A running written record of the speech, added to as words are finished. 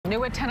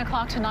New at 10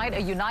 o'clock tonight,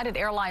 a United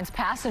Airlines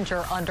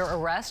passenger under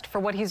arrest for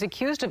what he's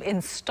accused of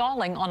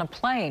installing on a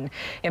plane.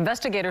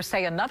 Investigators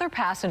say another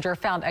passenger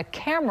found a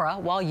camera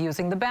while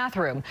using the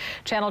bathroom.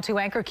 Channel 2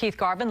 anchor Keith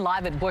Garvin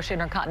live at Bush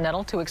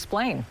Intercontinental to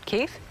explain.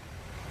 Keith?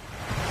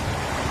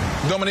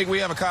 Dominique, we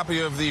have a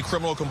copy of the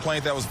criminal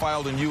complaint that was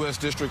filed in U.S.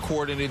 District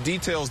Court, and it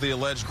details the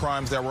alleged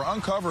crimes that were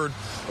uncovered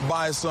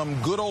by some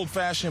good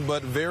old-fashioned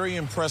but very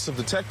impressive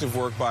detective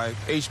work by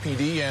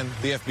HPD and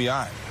the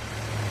FBI.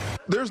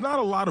 There's not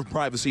a lot of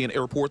privacy in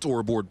airports or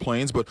aboard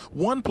planes, but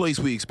one place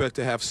we expect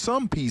to have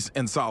some peace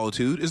and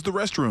solitude is the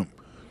restroom.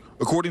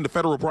 According to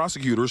federal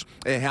prosecutors,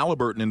 a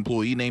Halliburton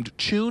employee named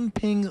Chun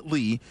Ping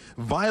Lee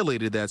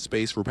violated that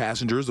space for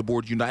passengers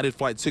aboard United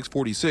Flight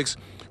 646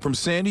 from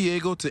San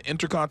Diego to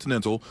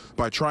Intercontinental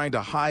by trying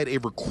to hide a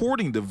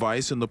recording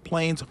device in the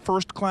plane's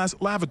first-class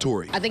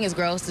lavatory. I think it's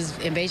gross. It's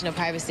invasion of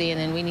privacy, and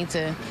then we need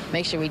to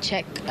make sure we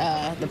check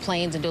the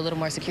planes and do a little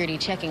more security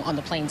checking on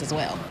the planes as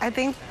well. I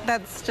think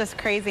that's just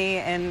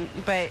crazy,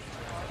 but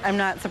I'm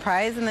not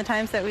surprised in the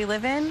times that we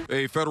live in.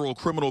 A federal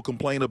criminal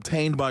complaint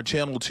obtained by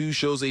Channel 2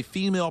 shows a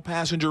female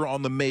passenger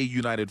on the May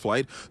United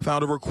flight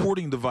found a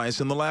recording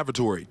device in the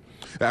lavatory.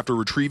 After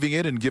retrieving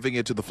it and giving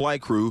it to the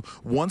flight crew,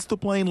 once the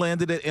plane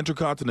landed at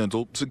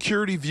Intercontinental,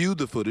 security viewed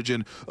the footage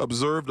and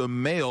observed a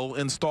male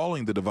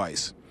installing the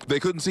device.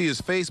 They couldn't see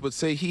his face, but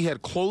say he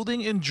had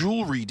clothing and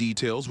jewelry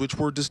details which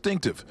were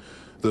distinctive.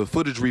 The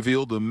footage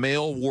revealed the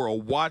male wore a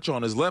watch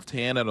on his left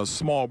hand and a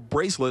small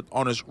bracelet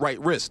on his right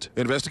wrist.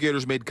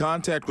 Investigators made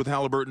contact with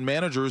Halliburton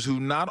managers who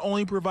not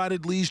only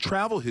provided Lee's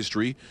travel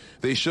history,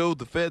 they showed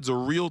the feds a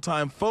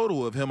real-time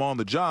photo of him on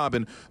the job,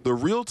 and the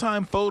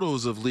real-time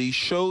photos of Lee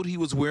showed he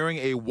was wearing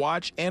a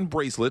watch and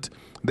bracelet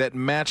that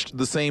matched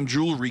the same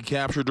jewelry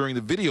captured during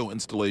the video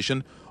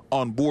installation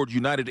on board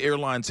United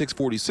Airlines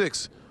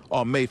 646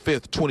 on May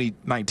 5th,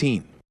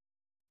 2019.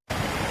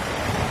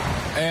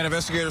 And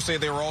investigators say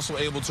they were also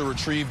able to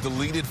retrieve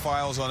deleted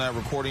files on that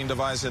recording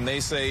device, and they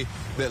say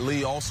that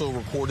Lee also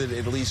recorded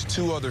at least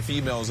 2 other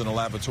females in a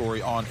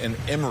lavatory on an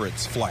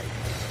Emirates flight.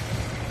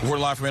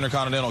 Reporting live from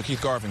Intercontinental,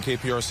 Keith Garvin,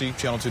 KPRC,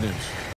 Channel 2 News.